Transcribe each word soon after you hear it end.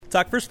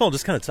First of all,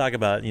 just kind of talk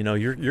about,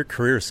 your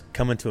career's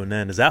coming to an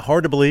end. Is that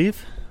hard to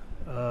believe?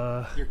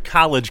 Your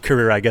college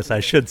career, I guess I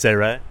should say,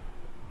 right?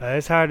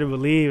 It's hard to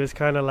believe. It's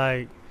kind of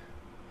like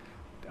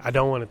I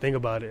don't want to think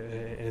about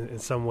it in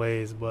some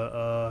ways, but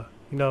a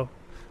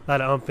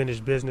lot of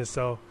unfinished business.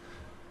 So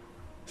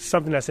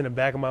something that's in the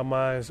back of my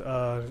mind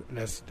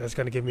that's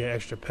going to give me an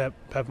extra pep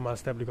in my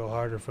step to go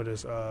harder for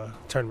this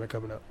tournament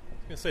coming up.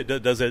 I was going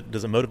to say,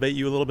 does it motivate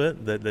you a little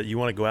bit that you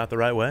want to go out the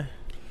right way?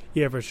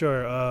 Yeah, for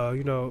sure.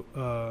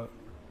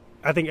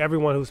 I think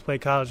everyone who's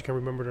played college can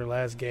remember their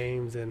last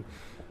games and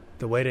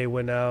the way they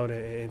went out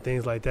and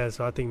things like that.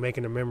 So I think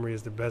making a memory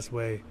is the best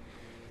way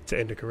to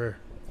end a career.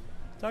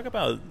 Talk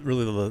about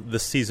really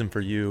this season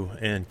for you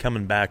and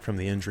coming back from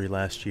the injury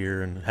last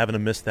year and having to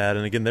miss that.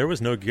 And, again, there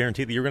was no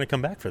guarantee that you were going to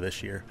come back for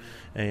this year.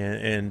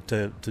 And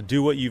to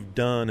do what you've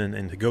done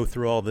and to go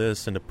through all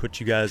this and to put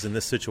you guys in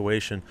this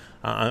situation,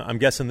 I'm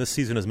guessing this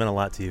season has meant a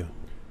lot to you.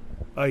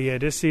 Yeah,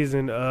 this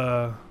season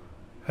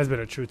has been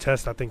a true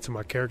test, I think, to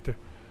my character.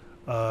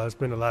 It's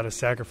been a lot of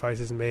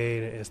sacrifices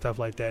made and stuff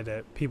like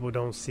that people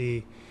don't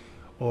see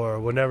or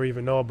will never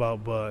even know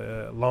about.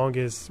 But long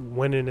as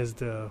winning is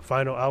the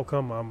final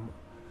outcome,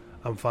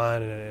 I'm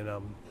fine and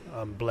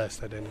I'm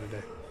blessed at the end of the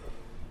day.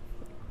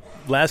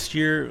 Last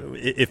year,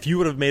 if you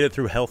would have made it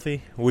through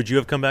healthy, would you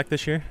have come back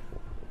this year?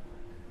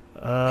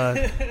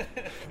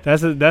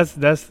 That's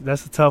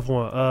a tough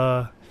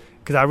one.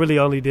 Because I really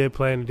only did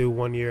plan to do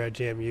 1 year at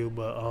JMU,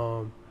 but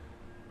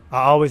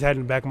I always had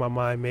in the back of my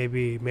mind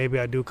maybe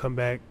I do come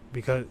back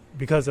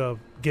because of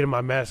getting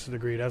my master's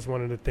degree. That's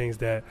one of the things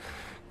that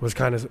was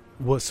kind of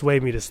what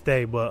swayed me to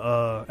stay.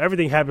 But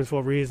everything happens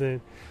for a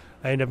reason.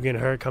 I ended up getting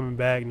hurt coming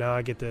back. Now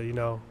I get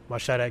the my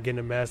shot at getting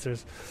a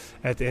master's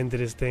at the end of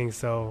this thing.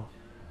 So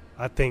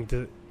I think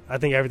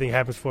everything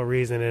happens for a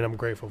reason, and I'm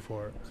grateful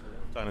for it.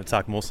 Talking to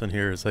Toc Molson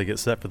here as they get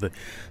set for the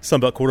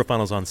Sunbelt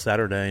quarterfinals on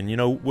Saturday.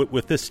 And,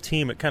 with this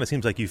team, it kind of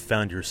seems like you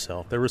found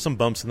yourself. There were some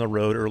bumps in the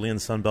road early in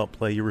Sunbelt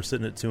play. You were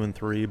sitting at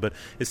 2-3, but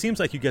it seems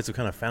like you guys have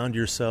kind of found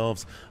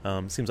yourselves.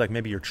 Seems like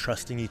maybe you're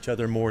trusting each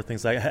other more,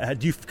 things like that.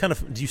 Do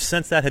you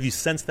sense that? Have you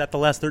sensed that the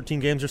last 13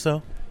 games or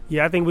so?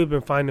 Yeah, I think we've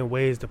been finding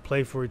ways to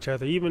play for each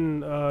other. Even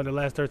the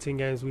last 13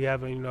 games, we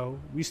haven't,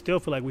 we still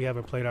feel like we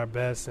haven't played our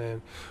best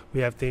and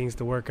we have things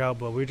to work out,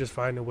 but we're just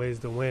finding ways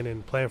to win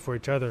and playing for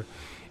each other.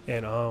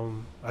 And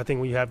I think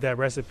when you have that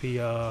recipe,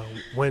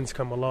 wins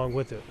come along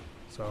with it.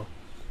 So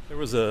there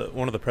was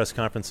one of the press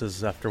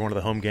conferences after one of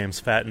the home games.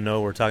 Fat and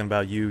No were talking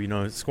about you,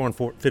 scoring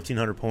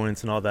 1,500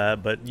 points and all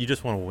that, but you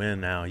just want to win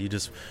now. You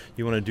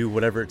want to do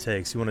whatever it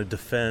takes. You want to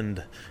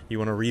defend. You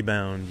want to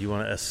rebound. You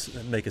want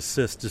to make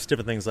assists, just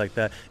different things like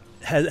that.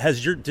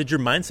 Did your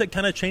mindset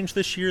kind of change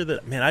this year?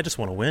 That man, I just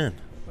want to win.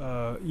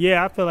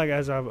 Yeah, I feel like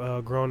as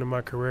I've grown in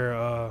my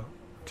career,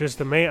 just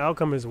the main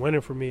outcome is winning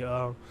for me.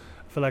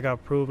 I feel like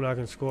I've proven I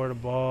can score the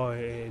ball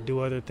and do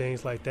other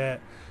things like that,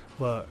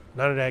 but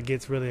none of that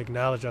gets really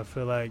acknowledged, I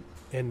feel like,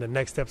 in the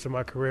next steps of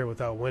my career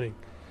without winning.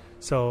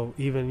 So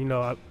even,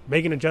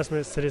 making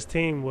adjustments to this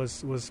team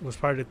was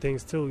part of the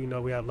things too.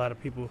 We had a lot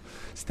of people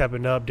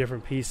stepping up,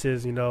 different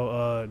pieces,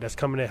 that's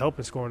coming in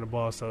helping scoring the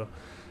ball. So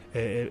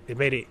it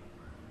made it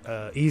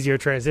easier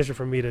transition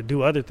for me to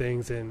do other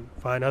things and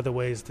find other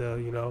ways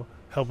to,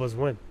 help us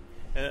win.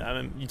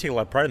 You take a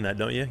lot of pride in that,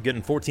 don't you?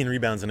 Getting 14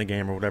 rebounds in a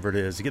game or whatever it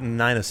is. Getting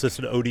 9 assists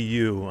at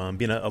ODU,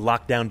 being a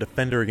lockdown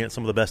defender against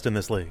some of the best in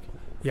this league.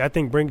 Yeah, I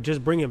think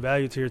bringing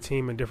value to your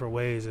team in different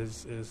ways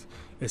is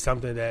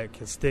something that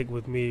can stick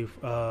with me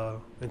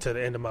until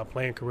the end of my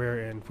playing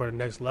career and for the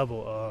next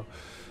level.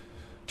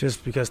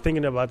 Just because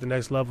thinking about the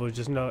next level is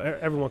just,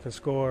 everyone can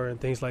score and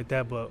things like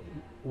that, but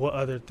what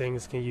other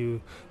things can you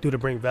do to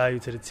bring value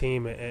to the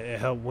team and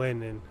help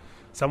win? And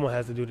someone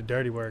has to do the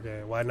dirty work,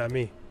 and why not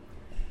me?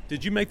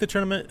 Did you make the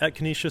tournament at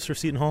Canisius or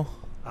Seton Hall?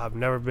 I've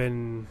never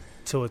been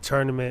to a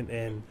tournament,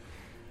 and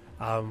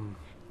I'm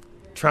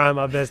trying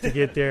my best to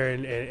get there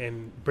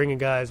and bringing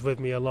guys with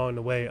me along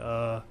the way.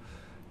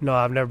 No,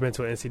 I've never been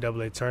to an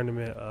NCAA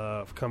tournament.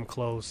 I've come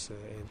close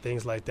and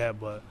things like that,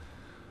 but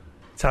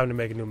time to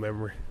make a new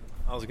memory.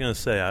 I was going to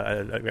say,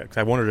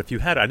 I wondered if you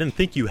had. I didn't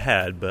think you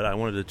had, but I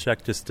wanted to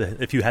check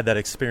if you had that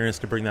experience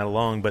to bring that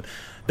along. But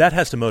that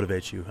has to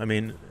motivate you. I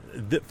mean,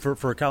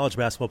 for a college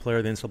basketball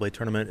player, the NCAA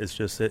tournament is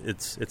just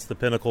it's the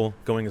pinnacle,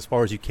 going as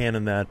far as you can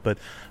in that. But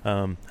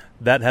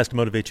that has to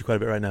motivate you quite a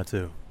bit right now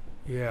too.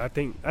 Yeah, I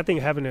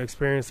think having the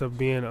experience of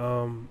being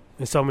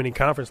in so many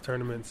conference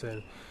tournaments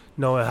and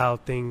knowing how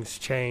things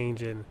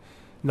change and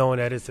knowing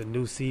that it's a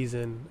new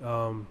season,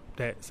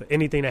 so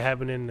anything that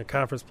happened in the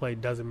conference play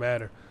doesn't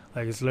matter.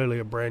 Like, it's literally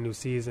a brand new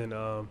season.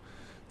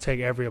 Take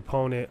every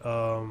opponent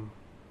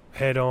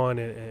head on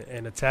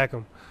and attack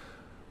them.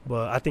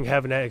 But I think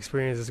having that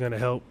experience is going to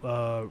help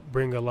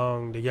bring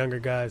along the younger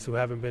guys who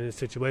haven't been in this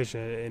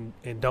situation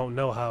and don't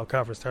know how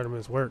conference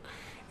tournaments work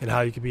and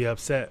how you can be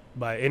upset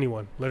by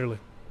anyone, literally.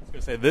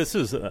 Say this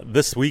is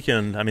this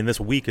weekend. I mean, this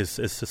week is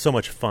so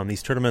much fun.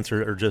 These tournaments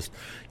are just,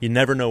 you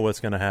never know what's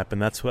going to happen.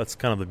 That's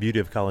kind of the beauty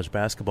of college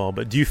basketball.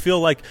 But do you feel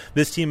like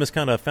this team has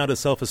kind of found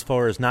itself as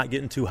far as not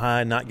getting too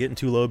high, not getting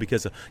too low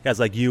because of guys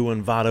like you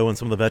and Votto and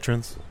some of the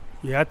veterans?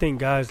 Yeah, I think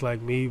guys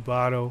like me,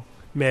 Votto,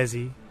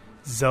 Mezzi,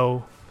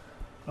 Zoe,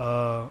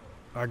 are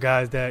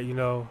guys that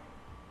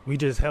we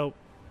just help.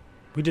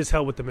 We just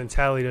help with the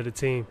mentality of the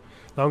team.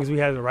 As long as we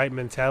have the right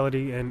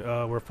mentality and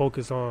we're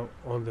focused on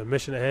the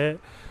mission ahead,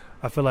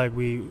 I feel like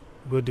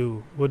we'll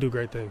do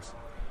great things.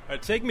 All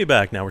right, take me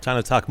back now. We're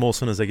trying to talk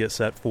Molson as they get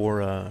set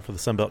for the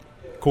Sun Belt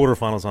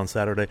quarterfinals on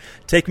Saturday.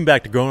 Take me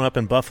back to growing up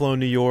in Buffalo,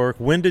 New York.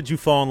 When did you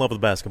fall in love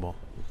with basketball?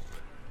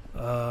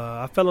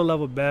 I fell in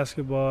love with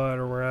basketball at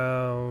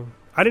around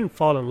 – I didn't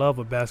fall in love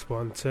with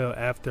basketball until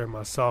after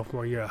my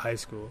sophomore year of high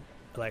school,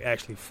 like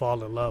actually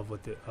fall in love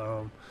with it.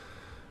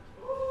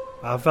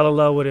 I fell in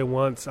love with it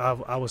once.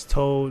 I was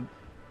told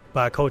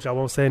by a coach, I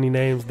won't say any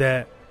names,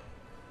 that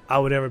I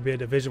would ever be a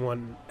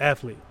Division I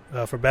athlete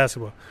for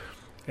basketball.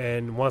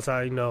 And once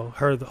I,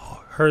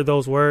 heard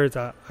those words,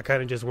 I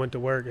kind of just went to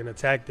work and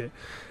attacked it.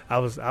 I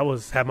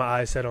had my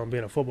eyes set on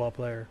being a football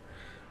player,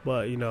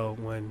 but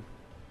when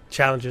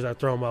challenges are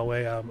thrown my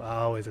way, I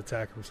always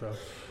attack them. So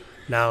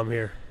now I'm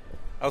here.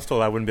 I was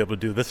told I wouldn't be able to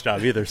do this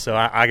job either, so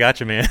I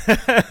got you, man.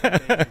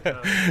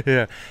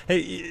 Yeah.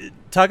 Hey,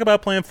 talk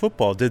about playing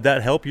football. Did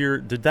that help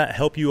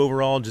you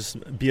overall?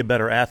 Just be a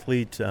better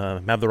athlete,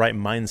 have the right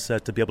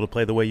mindset to be able to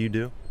play the way you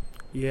do?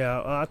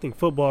 Yeah, I think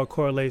football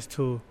correlates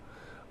to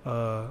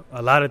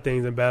a lot of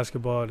things in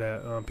basketball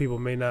that people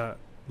may not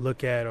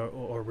look at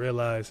or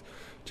realize.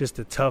 Just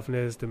the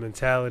toughness, the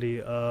mentality,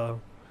 and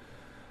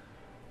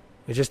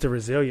just the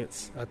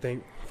resilience. I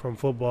think from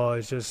football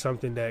is just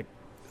something that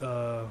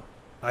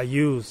I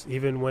use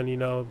even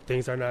when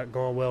things are not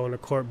going well on the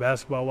court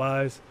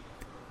basketball-wise.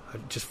 I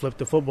just flip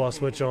the football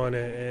switch on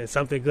and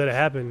something good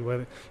happen.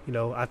 Whether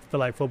I feel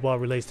like football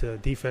relates to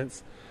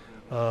defense,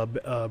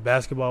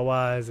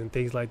 basketball-wise, and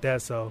things like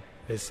that. So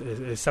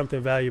it's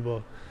something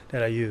valuable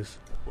that I use.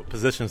 What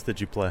positions did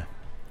you play?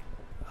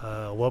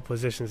 What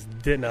positions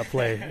didn't I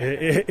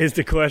play is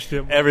the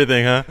question.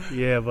 Everything, huh?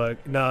 Yeah,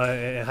 but no,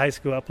 in high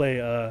school I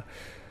played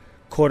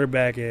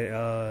quarterback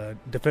and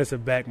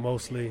defensive back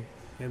mostly.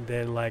 And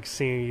then, like,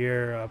 senior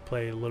year, I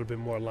played a little bit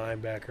more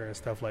linebacker and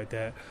stuff like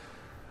that.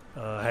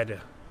 I had to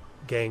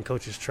gain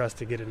coach's trust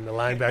to get in the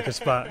linebacker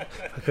spot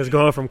because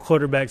going from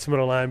quarterback to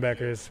middle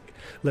linebacker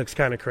looks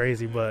kind of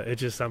crazy, but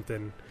it's just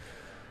something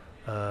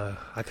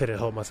I couldn't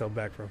hold myself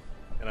back from.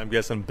 And I'm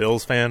guessing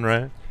Bills fan,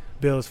 right?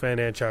 Bills fan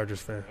and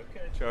Chargers fan.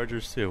 Okay,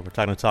 Chargers too. We're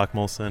talking to Talk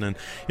Molson.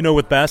 And,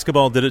 with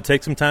basketball, did it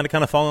take some time to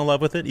kind of fall in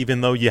love with it,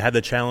 even though you had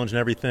the challenge and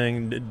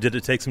everything? Did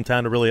it take some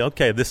time to really,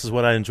 okay, this is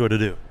what I enjoy to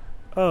do?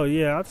 Oh,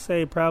 yeah, I'd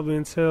say probably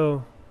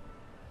until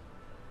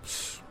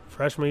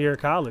freshman year of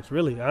college,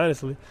 really,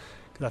 honestly,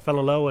 because I fell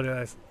in love with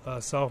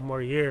it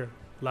sophomore year.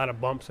 A lot of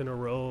bumps in the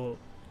road,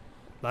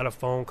 a lot of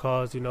phone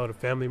calls, the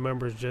family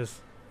members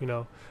just,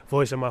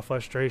 voicing my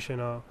frustration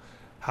on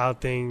how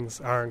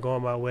things aren't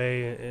going my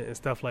way and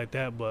stuff like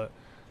that. But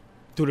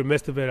through the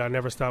midst of it, I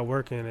never stopped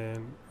working,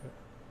 and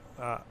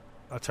I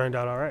turned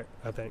out all right,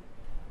 I think.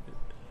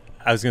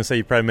 I was going to say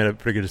you probably made a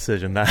pretty good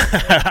decision.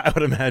 I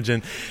would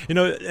imagine.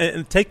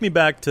 And take me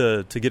back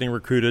to getting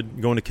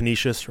recruited, going to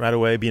Canisius right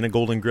away, being a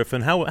Golden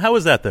Griffin. How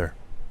was that there?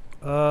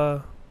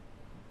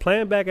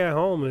 Playing back at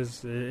home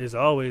is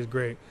always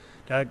great.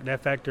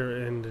 That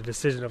factor in the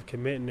decision of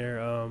committing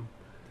there,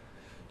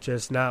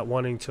 just not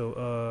wanting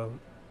to.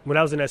 When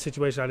I was in that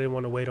situation, I didn't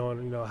want to wait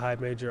on high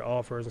major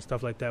offers and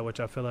stuff like that, which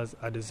I feel as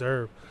I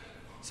deserve.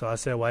 So I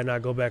said, why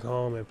not go back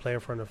home and play in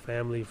front of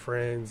family,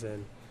 friends,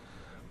 and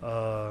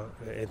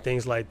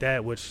things like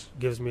that, which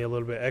gives me a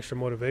little bit extra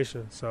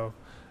motivation. So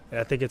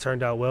I think it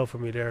turned out well for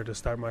me there to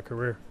start my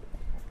career.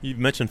 You've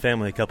mentioned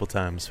family a couple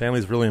times. Family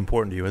is really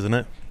important to you, isn't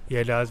it?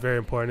 Yeah, no, it's very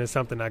important. It's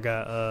something I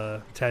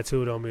got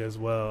tattooed on me as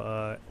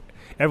well.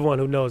 Everyone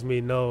who knows me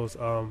knows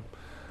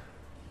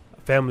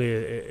family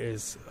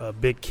is a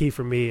big key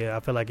for me. I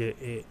feel like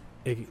it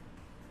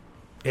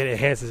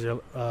enhances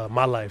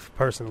my life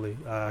personally.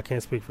 I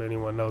can't speak for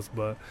anyone else,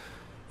 but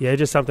yeah, it's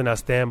just something I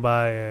stand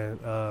by,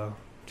 and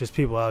just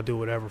people I'll do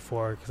whatever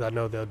for, because I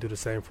know they'll do the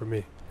same for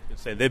me.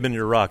 Say they've been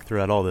your rock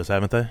throughout all this,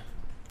 haven't they?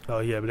 Oh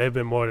yeah, but they've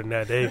been more than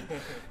that.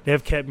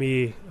 They've kept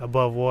me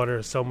above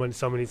water so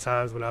many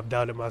times when I've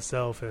doubted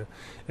myself and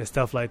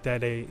stuff like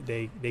that.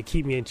 They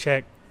keep me in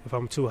check if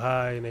I'm too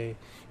high, and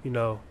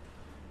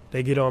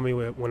they get on me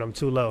when I'm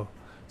too low.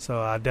 So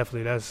I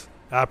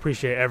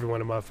appreciate everyone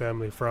in my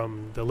family,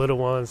 from the little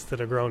ones to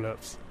the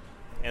grown-ups.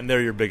 And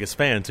they're your biggest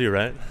fan too,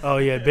 right? Oh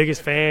yeah,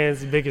 biggest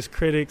fans, biggest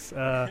critics.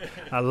 I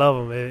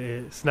love them.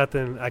 It's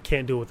nothing I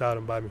can't do without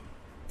them by me.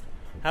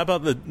 How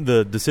about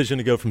the decision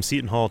to go from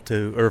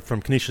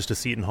from Canisius to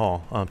Seton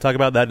Hall? Talk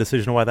about that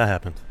decision and why that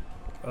happened.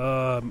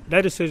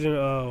 That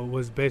decision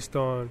was based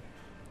on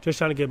just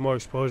trying to get more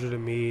exposure to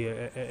me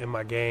in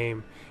my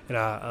game, and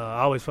I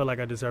always felt like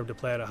I deserved to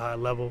play at a high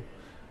level,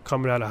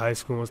 coming out of high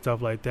school and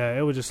stuff like that.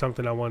 It was just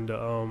something I wanted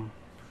to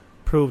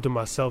prove to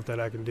myself that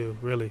I can do,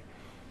 really.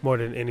 more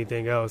than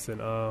anything else.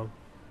 And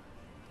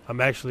I'm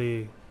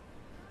actually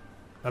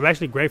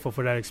grateful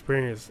for that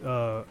experience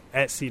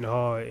at Seton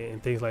Hall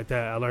and things like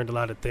that. I learned a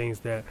lot of things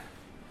that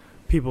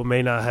people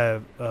may not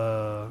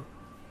have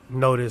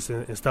noticed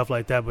and stuff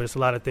like that, but it's a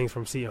lot of things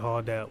from Seton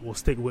Hall that will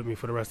stick with me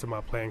for the rest of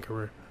my playing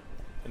career.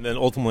 And then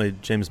ultimately,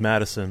 James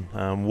Madison,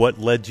 what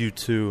led you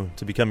to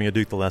becoming a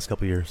Duke the last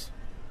couple of years?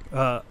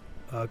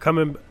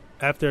 Coming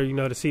after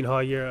the Seton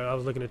Hall year, I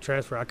was looking to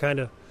transfer. I kind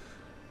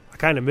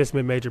of miss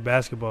mid-major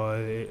basketball.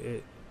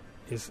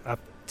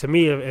 To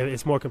me,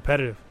 it's more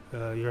competitive.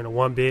 You're in a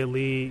one-bid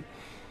league,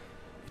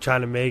 you're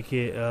trying to make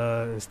it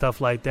and stuff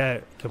like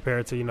that.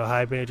 Compared to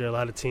high major, a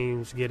lot of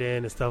teams get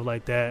in and stuff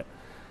like that,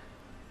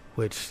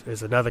 which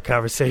is another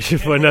conversation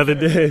for another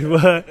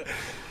day.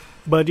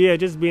 But yeah,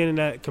 just being in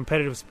that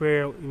competitive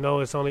spirit.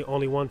 It's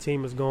only one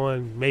team is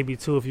going, maybe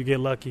two if you get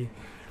lucky.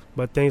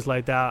 But things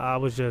like that, I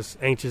was just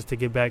anxious to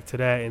get back to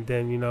that. And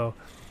then,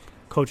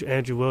 Coach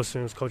Andrew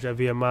Wilson, who's coach at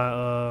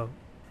VMI,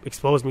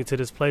 exposed me to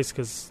this place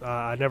because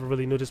I never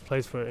really knew this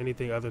place for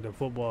anything other than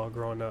football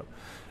growing up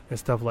and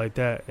stuff like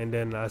that. And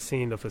then I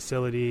seen the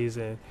facilities,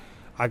 and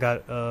I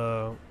got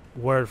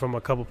word from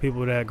a couple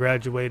people that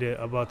graduated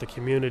about the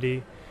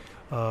community.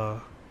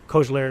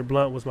 Coach Larry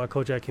Blunt was my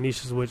coach at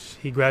Canisius, which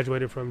he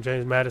graduated from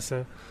James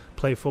Madison,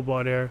 played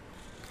football there.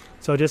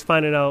 So just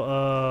finding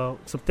out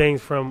some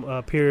things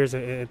from peers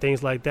and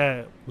things like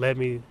that led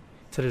me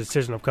to the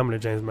decision of coming to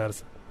James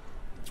Madison.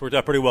 It's worked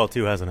out pretty well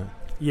too, hasn't it?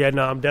 Yeah,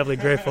 no, I'm definitely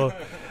grateful.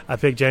 I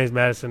picked James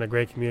Madison, a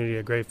great community,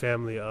 a great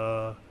family,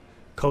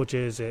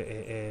 coaches,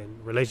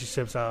 and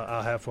relationships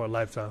I'll have for a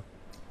lifetime.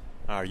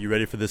 Are you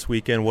ready for this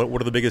weekend? What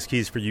are the biggest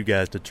keys for you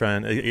guys to try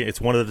and – it's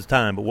one at a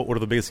time, but what are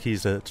the biggest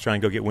keys to try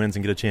and go get wins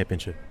and get a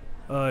championship?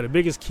 The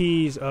biggest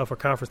keys for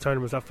conference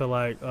tournaments, I feel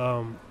like,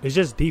 is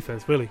just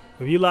defense, really.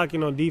 If you lock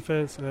in on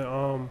defense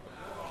and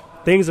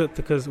things –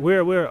 because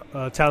we're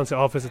a talented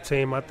offensive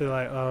team, I feel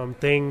like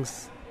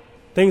things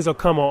will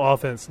come on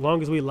offense. As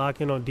long as we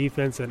lock in on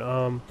defense and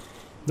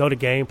know the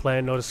game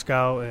plan, know the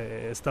scout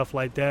and stuff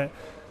like that,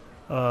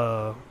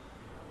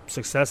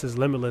 success is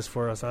limitless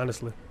for us,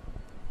 honestly.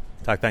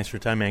 Doc, thanks for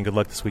your time, man. Good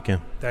luck this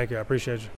weekend. Thank you. I appreciate you.